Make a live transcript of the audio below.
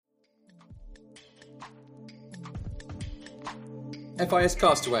FIS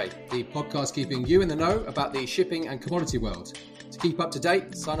Castaway, the podcast keeping you in the know about the shipping and commodity world. To keep up to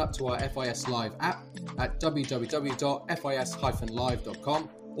date, sign up to our FIS Live app at www.fis-live.com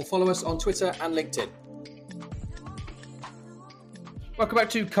or follow us on Twitter and LinkedIn. Welcome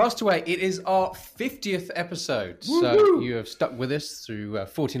back to Castaway. It is our 50th episode. Woo-hoo! So you have stuck with us through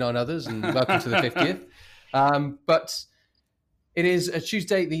 49 others, and welcome to the 50th. But it is a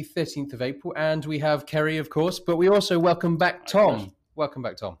Tuesday, the 13th of April, and we have Kerry, of course, but we also welcome back Tom. Welcome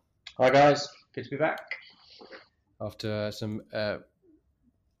back, Tom. Hi, guys. Good to be back. After some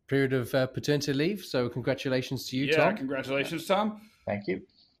period of paternity leave, so congratulations to you, Tom. Yeah, congratulations, Tom. Thank you.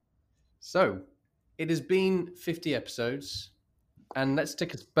 So, it has been 50 episodes, and let's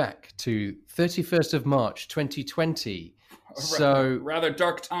take us back to 31st of March, 2020. So rather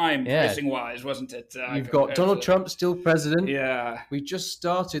dark time, pricing-wise, wasn't it? You've got Donald Trump still president. Yeah. We just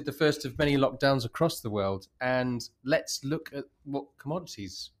started the first of many lockdowns across the world, and let's look at what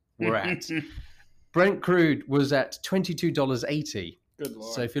commodities we're at. Brent crude was at $22.80. Good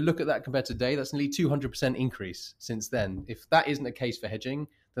Lord. So if you look at that compared to today, that's nearly 200% increase since then. If that isn't a case for hedging,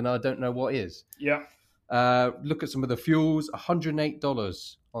 then I don't know what is. Yeah. Look at some of the fuels,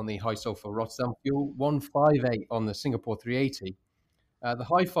 $108 on the high sulfur Rotterdam fuel, $158 on the Singapore 380. The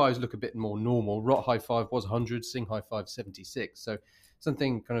high fives look a bit more normal. Rot high five was 100, Sing high five 76. So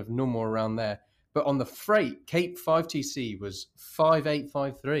something kind of normal around there. But on the freight, Cape 5TC was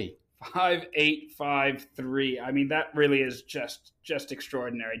 5853. 5853. I mean, that really is just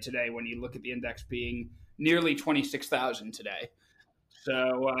extraordinary today when you look at the index being nearly 26,000 today.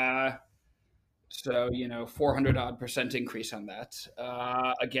 So, 400 odd % increase on that.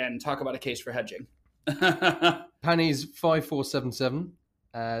 Again, talk about a case for hedging. Penny's 5477,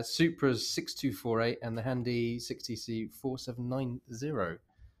 Supra's 6248, and the Handy 60C 4790.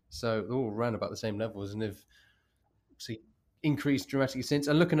 So they're all around about the same levels and have increased dramatically since.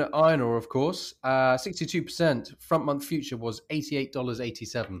 And looking at iron ore, of course, 62%. Front month future was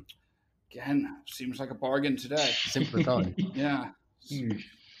 $88.87. Again, seems like a bargain today. Simpler time. Yeah. Huge.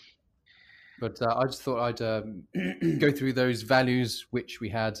 But I just thought I'd go through those values which we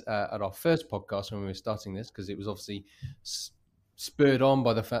had at our first podcast when we were starting this, because it was obviously spurred on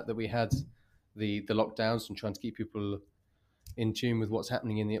by the fact that we had the lockdowns and trying to keep people in tune with what's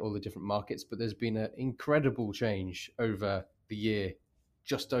happening in all the different markets. But there's been an incredible change over the year,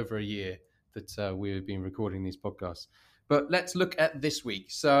 just over a year that we've been recording these podcasts. But let's look at this week.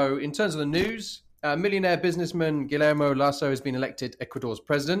 So in terms of the news, millionaire businessman Guillermo Lasso has been elected Ecuador's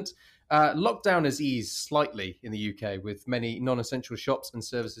president. Lockdown has eased slightly in the UK, with many non-essential shops and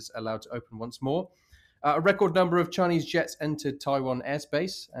services allowed to open once more. A record number of Chinese jets entered Taiwan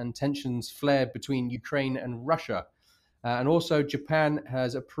airspace, and tensions flared between Ukraine and Russia. And also, Japan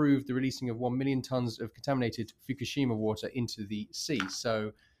has approved the releasing of 1 million tons of contaminated Fukushima water into the sea.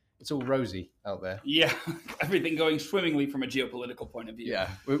 So it's all rosy out there. Yeah, everything going swimmingly from a geopolitical point of view.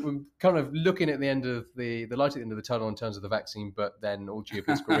 Yeah, we're kind of looking at the end of the light at the end of the tunnel in terms of the vaccine, but then all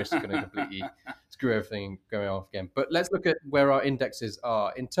geopolitical risks are going to completely screw everything going off again. But let's look at where our indexes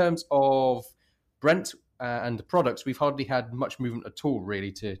are. In terms of Brent and the products, we've hardly had much movement at all,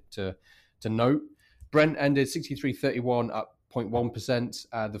 really, to note. Brent ended 63.31, up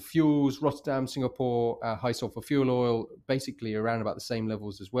 0.1%. The fuels, Rotterdam, Singapore, high sulfur fuel oil, basically around about the same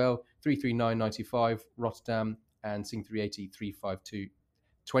levels as well. 339.95 Rotterdam and Sing 380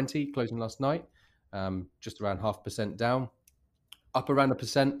 352.20 closing last night, just around 0.5% down. Up around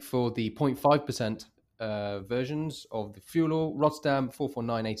 1% for the 0.5% versions of the fuel oil. Rotterdam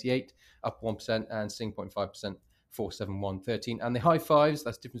 449.88, up 1%, and Sing 0.5%. 471.13, and the high fives,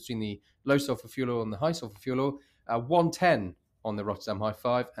 that's the difference between the low sulfur fuel oil and the high sulfur fuel oil, 110 on the Rotterdam high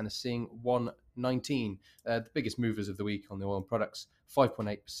five and a Sing 119. The biggest movers of the week on the oil products,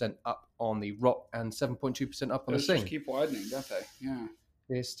 5.8% up on the ROT and 7.2% up on the Sing. Just keep widening, don't they? Yeah.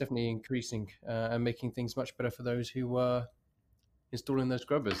 It's definitely increasing and making things much better for those who are installing those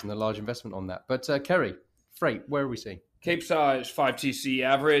scrubbers and the large investment on that. But Kerry, freight, where are we seeing? Cape size 5TC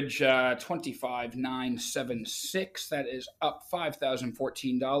average 25,976. That is up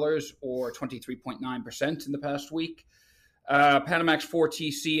 $5,014 or 23.9% in the past week. Panamax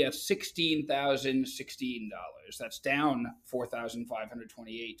 4TC at $16,016. That's down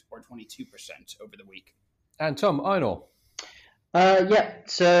 $4,528 or 22% over the week. And Tom, iron ore.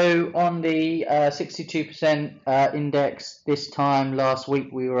 So on the 62% index this time last week,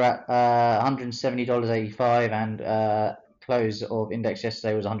 we were at $170.85, and close of index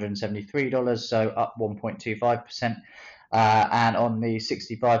yesterday was $173, so up 1.25%. And on the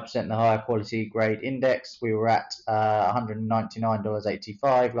 65% the higher quality grade index, we were at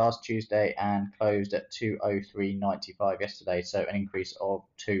 $199.85 last Tuesday and closed at 203.95 yesterday. So an increase of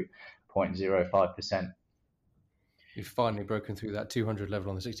 2.05%. You've finally broken through that 200 level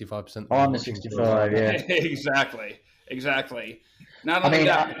on the 65%. On the 65, yeah. Exactly. Not only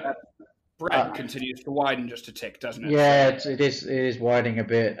that spread continues to widen just a tick, doesn't it? Yeah, it is widening a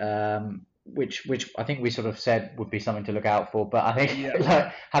bit, which I think we sort of said would be something to look out for. But I think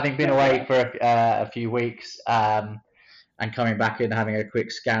like, having been away for a few weeks and coming back and having a quick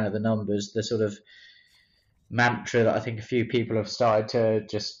scan of the numbers, the sort of mantra that I think a few people have started to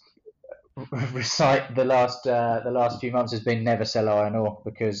just recite the last few months has been never sell iron ore,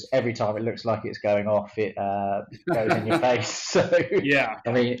 because every time it looks like it's going off, it goes in your face. So yeah,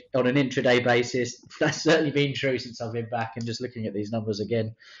 I mean, on an intraday basis, that's certainly been true since I've been back, and just looking at these numbers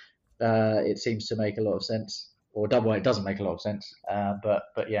again, it seems to make a lot of sense. Or double, it doesn't make a lot of sense.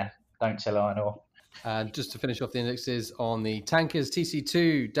 But yeah, don't sell iron ore. And just to finish off the indexes on the tankers,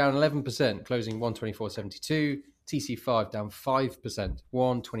 TC2 down 11%, closing 124.72. TC5 down 5%,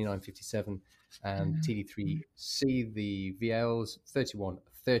 129.57, and TD3C, the VLs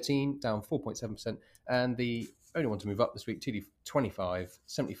 31.13, down 4.7%, and the only one to move up this week, TD25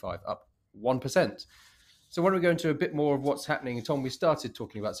 75, up 1%. So why don't we go into a bit more of what's happening? Tom, we started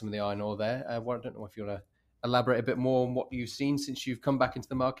talking about some of the iron ore there. I don't know if you want to elaborate a bit more on what you've seen since you've come back into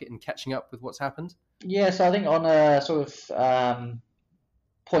the market and catching up with what's happened. Yeah, so I think on a sort of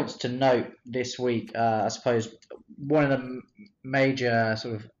points to note this week, I suppose one of the major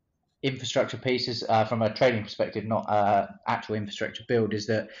sort of infrastructure pieces from a trading perspective, not actual infrastructure build, is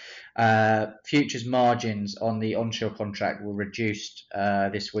that futures margins on the onshore contract were reduced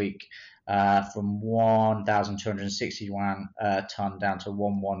this week from 1,261 ton down to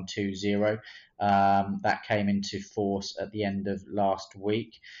 1,120. That came into force at the end of last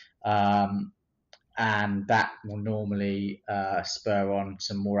week. And that will normally spur on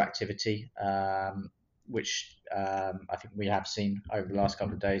some more activity, which I think we have seen over the last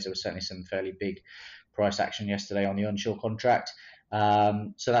couple of days. There was certainly some fairly big price action yesterday on the onshore contract.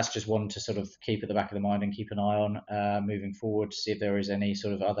 So that's just one to sort of keep at the back of the mind and keep an eye on moving forward to see if there is any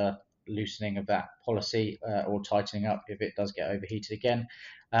sort of other loosening of that policy or tightening up if it does get overheated again.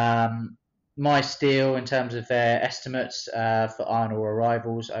 My Steel, in terms of their estimates for iron ore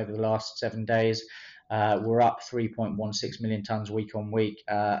arrivals over the last 7 days, we're up 3.16 million tonnes week on week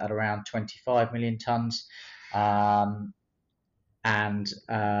at around 25 million tonnes. And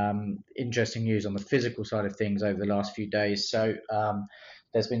interesting news on the physical side of things over the last few days. So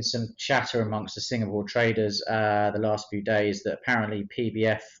there's been some chatter amongst the Singapore traders the last few days that apparently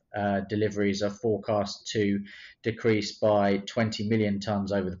PBF deliveries are forecast to decrease by 20 million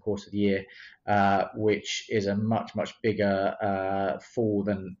tonnes over the course of the year, which is a much bigger fall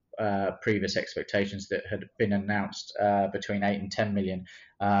than previous expectations that had been announced between 8 and 10 million.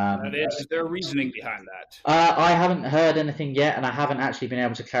 Is there reasoning behind that? I haven't heard anything yet, and I haven't actually been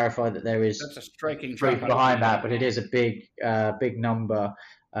able to clarify that there is That's a striking proof behind that, but it is a big number.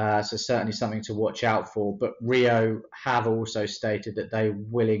 So certainly something to watch out for. But Rio have also stated that they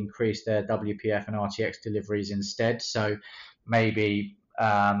will increase their WPF and RTX deliveries instead. So maybe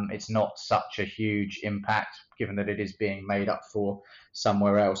it's not such a huge impact, given that it is being made up for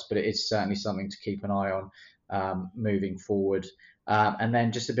somewhere else. But it is certainly something to keep an eye on moving forward. And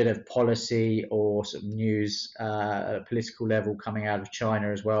then just a bit of policy or sort of news at a political level coming out of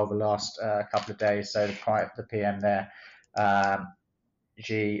China as well the last couple of days. So the PM there,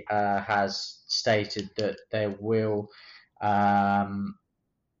 Xi, has stated that there will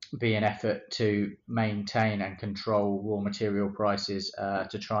be an effort to maintain and control raw material prices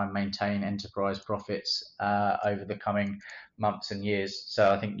to try and maintain enterprise profits over the coming months and years.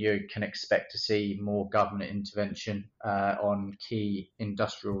 So I think you can expect to see more government intervention on key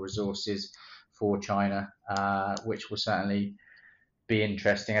industrial resources for China, which will certainly be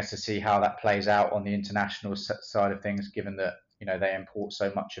interesting as to see how that plays out on the international side of things, given that they import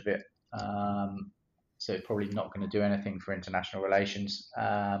so much of it. So it's probably not going to do anything for international relations,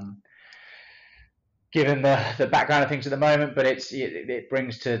 given the background of things at the moment. But it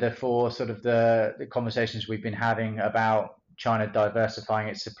brings to the fore sort of the conversations we've been having about China diversifying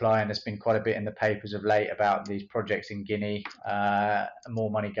its supply, and there's been quite a bit in the papers of late about these projects in Guinea, more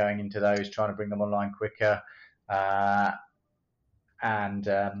money going into those, trying to bring them online quicker, and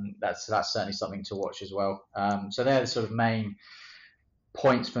that's certainly something to watch as well. So they're the sort of main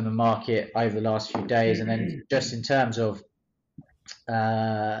points from the market over the last few days. And then just in terms of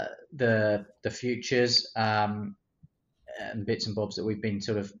the futures, and bits and bobs that we've been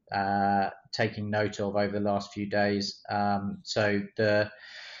sort of taking note of over the last few days. So the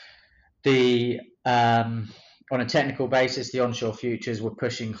on a technical basis, the onshore futures were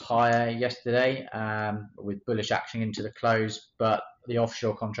pushing higher yesterday with bullish action into the close, but the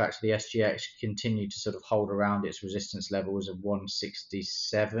offshore contracts, the SGX, continue to sort of hold around its resistance levels of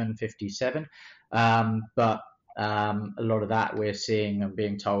 167.57. But a lot of that we're seeing and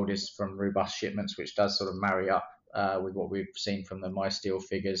being told is from robust shipments, which does sort of marry up with what we've seen from the MySteel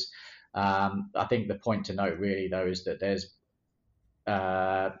figures. I think the point to note really, though, is that there's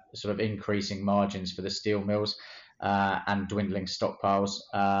sort of increasing margins for the steel mills and dwindling stockpiles.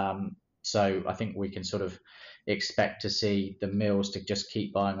 So I think we can sort of expect to see the mills to just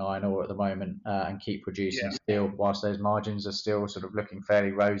keep buying iron ore at the moment and keep producing steel whilst those margins are still sort of looking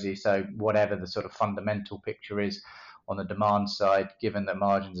fairly rosy. So whatever the sort of fundamental picture is on the demand side, given that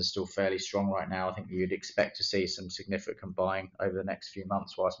margins are still fairly strong right now, I think you'd expect to see some significant buying over the next few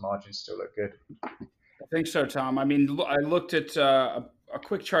months whilst margins still look good. I think so, Tom. I mean, I looked at a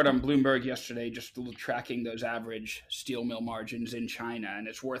quick chart on Bloomberg yesterday, just tracking those average steel mill margins in China, and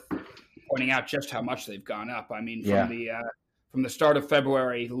it's worth pointing out just how much they've gone up. I mean, from the start of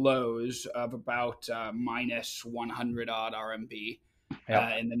February lows of about minus 100 odd RMB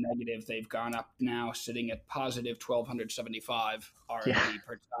in the negative, they've gone up now, sitting at positive 1,275 RMB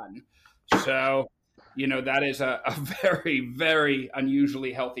per ton. So, that is a very, very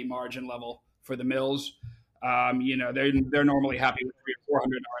unusually healthy margin level for the mills. They're normally happy with 300 or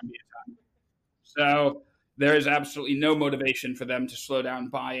 400 RMB a ton. So there is absolutely no motivation for them to slow down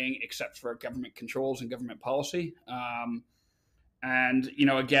buying except for government controls and government policy.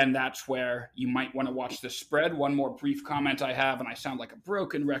 Again, that's where you might want to watch the spread. One more brief comment I have, and I sound like a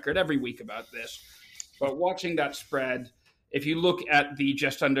broken record every week about this, but watching that spread, if you look at the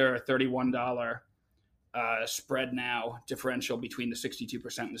just under $31 spread now, differential between the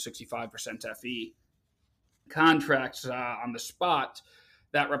 62% and the 65% FE contracts on the spot,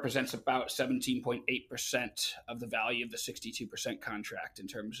 that represents about 17.8% of the value of the 62% contract in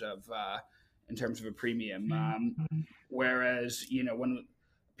terms of a premium. Whereas, when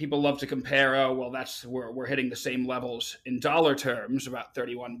people love to compare, we're hitting the same levels in dollar terms, about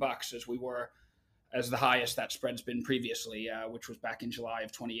 $31 as the highest that spread's been previously, which was back in July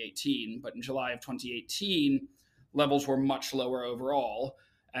of 2018. But in July of 2018, levels were much lower overall.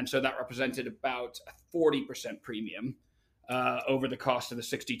 And so that represented about a 40% premium over the cost of the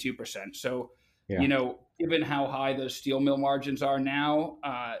 62%. So, given how high those steel mill margins are now,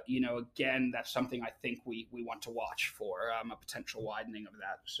 again, that's something I think we want to watch for a potential widening of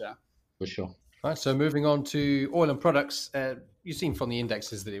that. So. For sure. All right, so moving on to oil and products, you've seen from the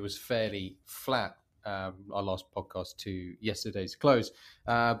indexes that it was fairly flat, our last podcast to yesterday's close.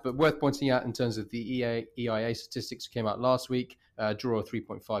 But worth pointing out in terms of the EIA statistics came out last week, draw of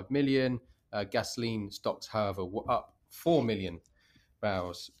 3.5 million. Gasoline stocks, however, were up 4 million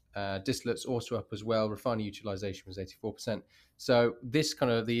barrels. Distillates also up as well. Refinery utilization was 84%. So this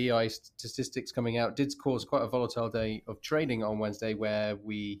kind of the EIA statistics coming out did cause quite a volatile day of trading on Wednesday, where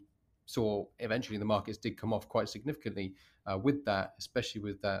we saw eventually the markets did come off quite significantly with that, especially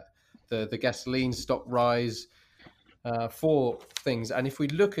with that the gasoline stock rise for things. And if we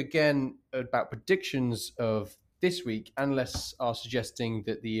look again about predictions of this week, analysts are suggesting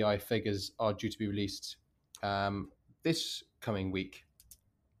that the EI figures are due to be released this coming week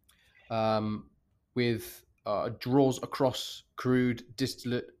with draws across crude,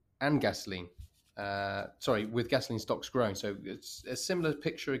 distillate and gasoline. With gasoline stocks growing. So it's a similar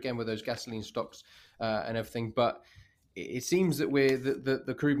picture again with those gasoline stocks and everything. But it seems that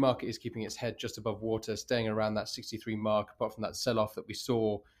the crude market is keeping its head just above water, staying around that 63 mark, apart from that sell-off that we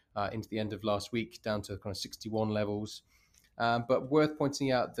saw into the end of last week, down to kind of 61 levels. But worth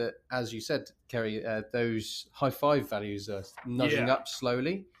pointing out that, as you said, Kerry, those high five values are nudging up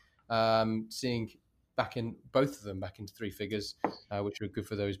slowly, seeing both of them back into three figures, which are good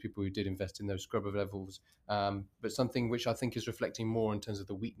for those people who did invest in those scrubber levels. But something which I think is reflecting more in terms of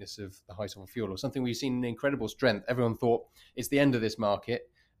the weakness of the high sulfur fuel oil, something we've seen in incredible strength. Everyone thought it's the end of this market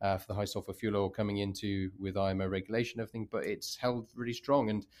for the high sulfur fuel oil coming into with IMO regulation and everything, but it's held really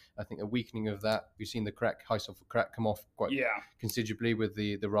strong. And I think a weakening of that, we've seen the high sulfur crack come off quite considerably with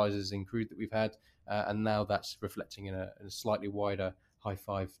the rises in crude that we've had. And now that's reflecting in a slightly wider high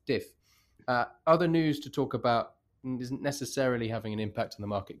five diff. Other news to talk about isn't necessarily having an impact on the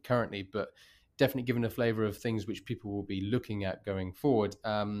market currently, but definitely giving a flavour of things which people will be looking at going forward.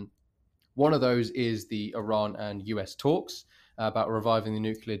 One of those is the Iran and US talks about reviving the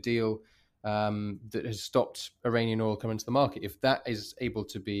nuclear deal that has stopped Iranian oil coming to the market. If that is able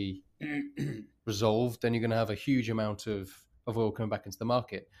to be resolved, then you're going to have a huge amount of oil coming back into the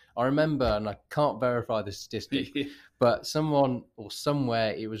market. I remember, and I can't verify the statistic, but someone or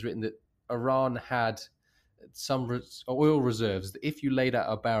somewhere it was written that Iran had some oil reserves that if you laid out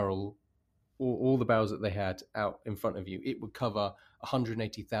a barrel, all the barrels that they had out in front of you, it would cover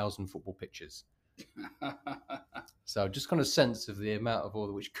 180,000 football pitches. So just kind of sense of the amount of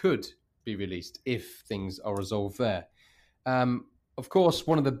oil which could be released if things are resolved there. Of course,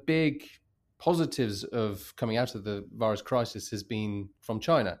 one of the big positives of coming out of the virus crisis has been from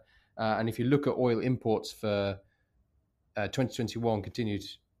China. And if you look at oil imports for 2021 continued,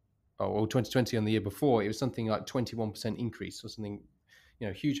 or 2020 on the year before, it was something like 21% increase or something,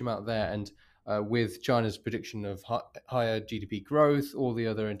 huge amount there. And with China's prediction of higher GDP growth, all the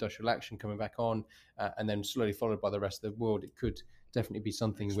other industrial action coming back on, and then slowly followed by the rest of the world, it could definitely be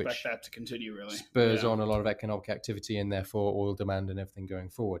something which that to continue, really spurs on a lot of economic activity and therefore oil demand and everything going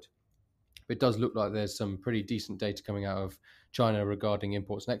forward. But it does look like there's some pretty decent data coming out of China regarding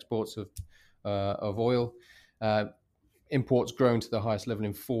imports and exports of oil. Imports growing to the highest level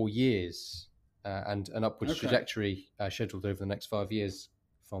in 4 years, and an upwards trajectory scheduled over the next 5 years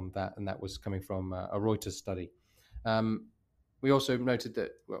from that, and that was coming from a Reuters study. We also noted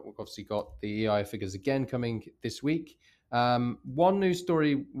that we've obviously got the EI figures again coming this week. One news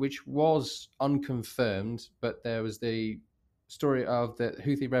story which was unconfirmed, but there was the story of the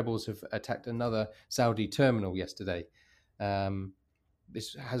Houthi rebels have attacked another Saudi terminal yesterday.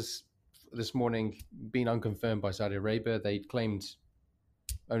 This has this morning been unconfirmed by Saudi Arabia. They claimed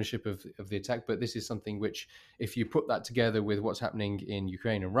ownership of the attack, but this is something which, if you put that together with what's happening in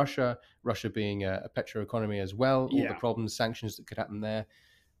Ukraine and Russia being a petro economy as well, all the problems, sanctions that could happen there,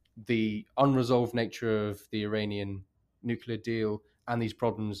 the unresolved nature of the Iranian nuclear deal, and these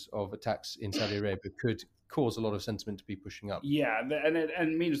problems of attacks in Saudi Arabia could cause a lot of sentiment to be pushing up. Yeah, and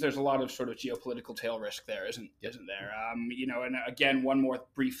it means there's a lot of sort of geopolitical tail risk there, isn't there? And again, one more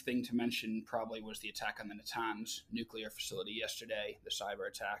brief thing to mention probably was the attack on the Natanz nuclear facility yesterday, the cyber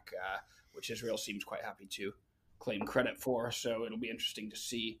attack, which Israel seems quite happy to claim credit for. So it'll be interesting to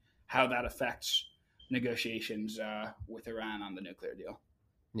see how that affects negotiations with Iran on the nuclear deal.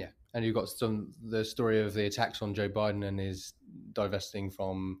 Yeah, and you've got the story of the attacks on Joe Biden and his divesting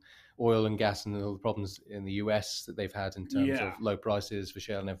from oil and gas and all the problems in the US that they've had in terms of low prices for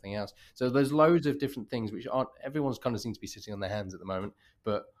shale and everything else. So there's loads of different things which everyone's kind of seems to be sitting on their hands at the moment.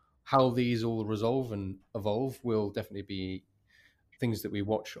 But how these all resolve and evolve will definitely be things that we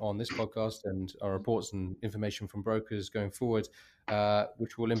watch on this podcast and our reports and information from brokers going forward,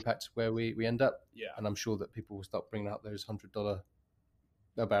 which will impact where we end up. Yeah, and I'm sure that people will start bringing out those $100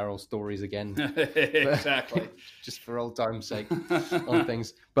 a barrel stories again. Exactly. Just for old time's sake on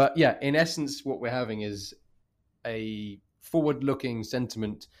things. But yeah, in essence, what we're having is a forward-looking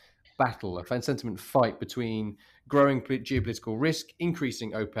sentiment battle, a sentiment fight between growing geopolitical risk,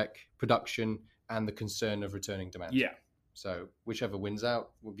 increasing OPEC production, and the concern of returning demand. Yeah. So whichever wins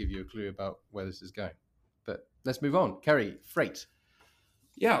out will give you a clue about where this is going. But let's move on. Kerry, freight.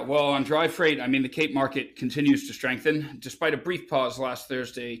 Yeah, well, on dry freight, I mean, the Cape market continues to strengthen. Despite a brief pause last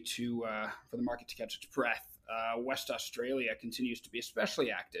Thursday for the market to catch its breath, West Australia continues to be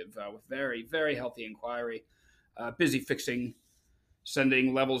especially active with very, very healthy inquiry. Busy fixing,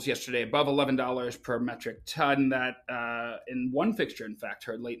 sending levels yesterday above $11 per metric ton. That in one fixture, in fact,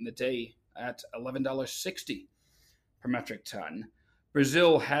 heard late in the day at $11.60 per metric ton.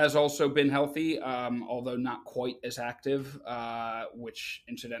 Brazil has also been healthy, although not quite as active, which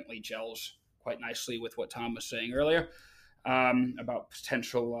incidentally gels quite nicely with what Tom was saying earlier about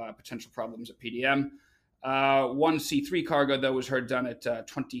potential problems at PDM. One C3 cargo, though, was heard done at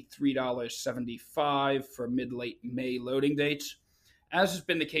 $23.75 for mid-late May loading dates. As has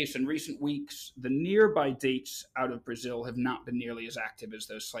been the case in recent weeks, the nearby dates out of Brazil have not been nearly as active as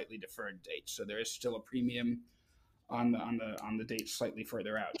those slightly deferred dates. So there is still a premium on the dates slightly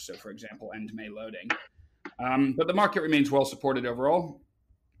further out. So, for example, end May loading. But the market remains well supported overall.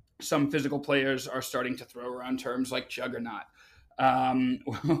 Some physical players are starting to throw around terms like juggernaut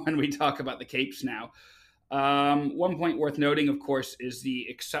when we talk about the Capes now. One point worth noting, of course, is the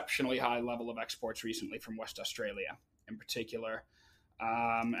exceptionally high level of exports recently from West Australia in particular.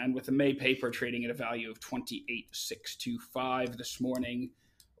 And with the May paper trading at a value of 28,625 this morning,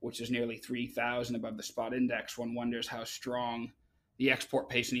 which is nearly 3,000 above the spot index, one wonders how strong the export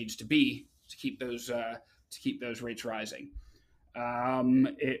pace needs to be to keep those rates rising.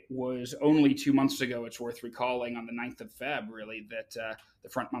 It was only 2 months ago, it's worth recalling, on the 9th of Feb, really, that the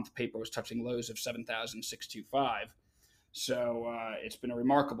front month paper was touching lows of 7,625. So it's been a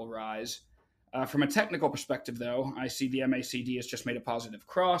remarkable rise. From a technical perspective, though, I see the MACD has just made a positive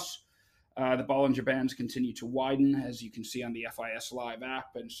cross. The Bollinger Bands continue to widen, as you can see on the FIS Live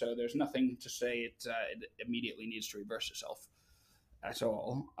app, and so there's nothing to say it immediately needs to reverse itself at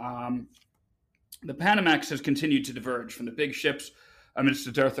all. The Panamax has continued to diverge from the big ships amidst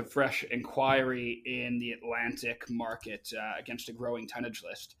a dearth of fresh inquiry in the Atlantic market against a growing tonnage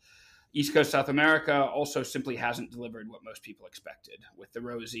list. East Coast South America also simply hasn't delivered what most people expected, with the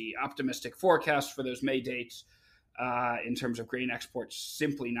rosy, optimistic forecast for those May dates in terms of grain exports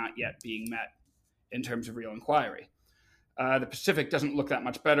simply not yet being met in terms of real inquiry. The Pacific doesn't look that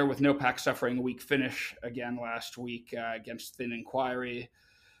much better, with NOPAC suffering a weak finish again last week against thin inquiry.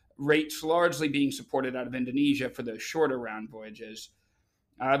 Rates largely being supported out of Indonesia for those shorter round voyages.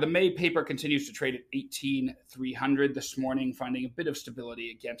 The May paper continues to trade at 18,300 this morning, finding a bit of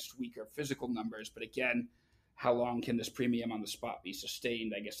stability against weaker physical numbers. But again, how long can this premium on the spot be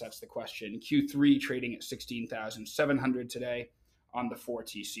sustained? I guess that's the question. Q3 trading at 16,700 today on the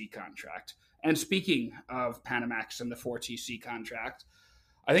 4TC contract. And speaking of Panamax and the 4TC contract,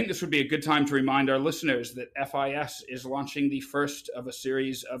 I think this would be a good time to remind our listeners that FIS is launching the first of a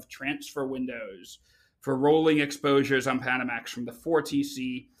series of transfer windows for rolling exposures on Panamax from the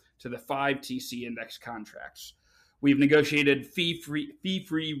 4TC to the 5TC index contracts. We've negotiated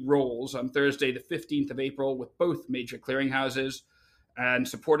fee-free rolls on Thursday, the 15th of April, with both major clearinghouses and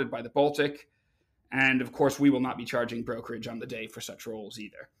supported by the Baltic. And of course, we will not be charging brokerage on the day for such rolls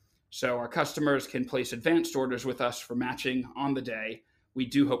either. So our customers can place advanced orders with us for matching on the day. We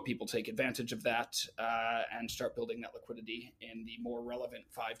do hope people take advantage of that and start building that liquidity in the more relevant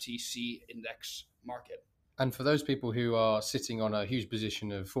 5TC index market. And for those people who are sitting on a huge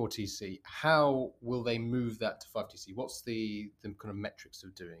position of 4TC, how will they move that to 5TC? What's the kind of metrics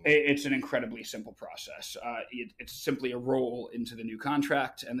of doing it? It's an incredibly simple process. It's simply a roll into the new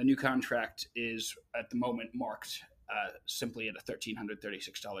contract, and the new contract is at the moment marked simply at a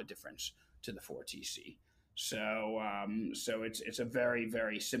 $1,336 difference to the 4TC. So it's a very,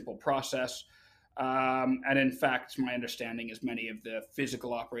 very simple process. And in fact, my understanding is many of the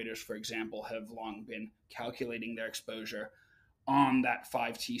physical operators, for example, have long been calculating their exposure on that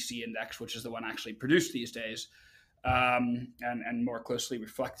 5TC index, which is the one actually produced these days, and more closely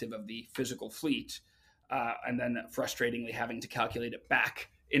reflective of the physical fleet, and then frustratingly having to calculate it back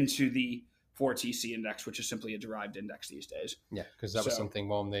into the 4TC index, which is simply a derived index these days. Yeah, because that was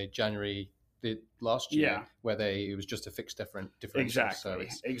something on the January last year, where it was just a fixed differential. Exactly.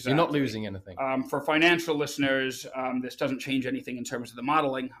 You're not losing anything. For financial listeners, this doesn't change anything in terms of the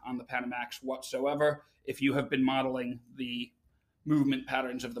modeling on the Panamax whatsoever. If you have been modeling the movement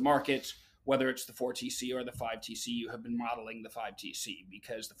patterns of the market, whether it's the 4TC or the 5TC, you have been modeling the 5TC,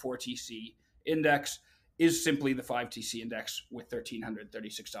 because the 4TC index is simply the 5TC index with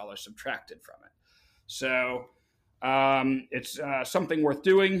 $1,336 subtracted from it. So it's something worth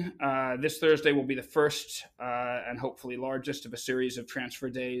doing. This Thursday will be the first and hopefully largest of a series of transfer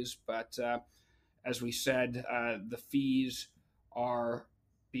days. But as we said, the fees are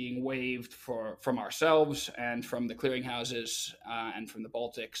being waived from ourselves and from the clearinghouses and from the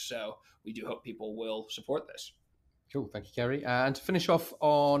Baltics. So we do hope people will support this. Cool. Thank you, Kerry. And to finish off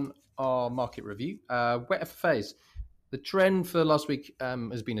on our market review, wet FFAs. The trend for last week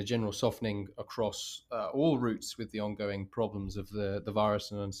has been a general softening across all routes with the ongoing problems of the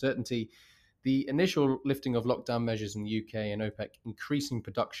virus and uncertainty. The initial lifting of lockdown measures in the UK and OPEC increasing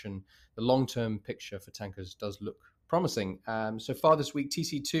production, the long-term picture for tankers does look promising. So far this week,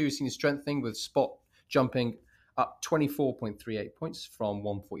 TC2 has seen a strengthening with spot jumping up 24.38 points from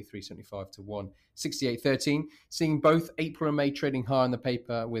 143.75 to 168.13, seeing both April and May trading higher in the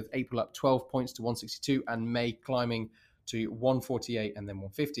paper, with April up 12 points to 162 and May climbing to 148 and then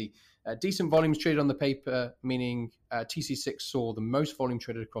 150. Decent volumes traded on the paper, meaning TC6 saw the most volume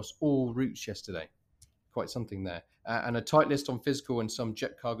traded across all routes yesterday. Quite something there. And a tight list on physical and some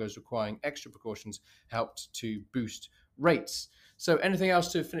jet cargoes requiring extra precautions helped to boost rates. So anything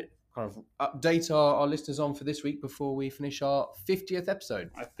else to kind of update our listeners on for this week before we finish our 50th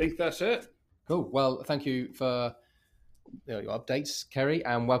episode? I think that's it. Cool. Well, thank you for your updates, Kerry,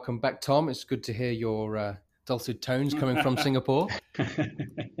 and welcome back, Tom. It's good to hear your dulcet tones coming from Singapore.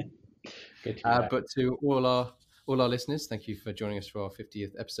 Good. But to all our listeners, thank you for joining us for our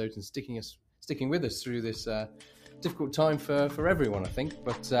 50th episode and sticking with us through this difficult time for everyone, I think.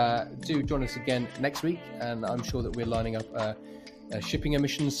 But do join us again next week, and I'm sure that we're lining up a shipping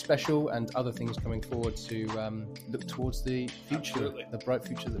emissions special and other things coming forward to look towards the future, the bright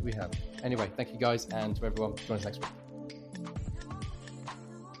future that we have. Anyway, thank you guys, and to everyone, join us next week.